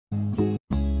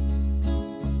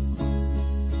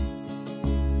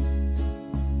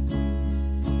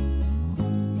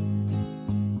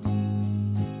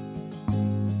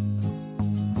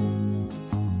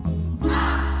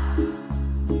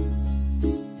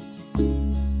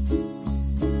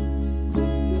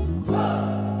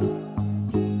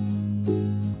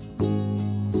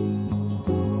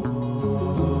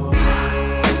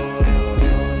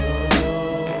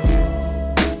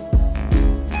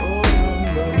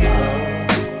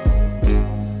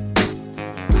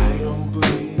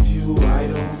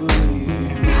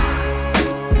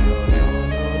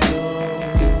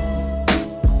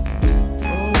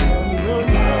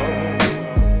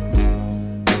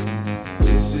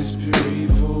is pure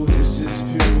evil, this is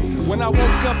pure evil. When I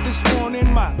woke up this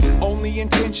morning, my only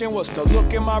intention was to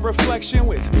look in my reflection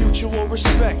with mutual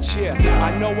respect. Yeah,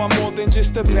 I know I'm more than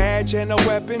just a badge and a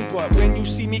weapon, but when you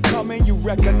see me coming, you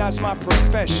recognize my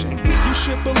profession. You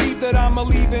should believe that I'ma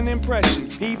leave an impression,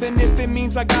 even if it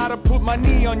means I gotta put my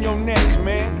knee on your neck,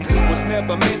 man. Was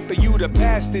never meant for you to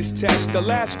pass this test. The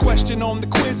last question on the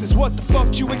quiz is what the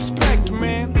fuck you expect,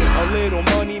 man? A little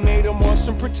money made them want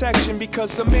some protection,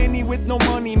 because so many with no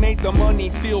money made the money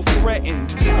feel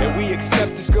threatened. And we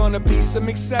accept there's gonna be some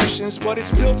exceptions, but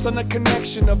it's built on a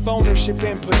connection of ownership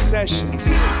and possessions.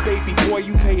 Baby boy,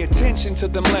 you pay attention to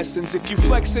them lessons. If you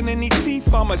flexing any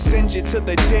teeth, I'ma send you to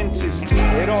the dentist.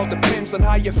 It all depends on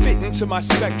how you fit into my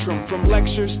spectrum, from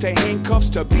lectures to handcuffs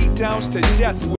to beatdowns to death.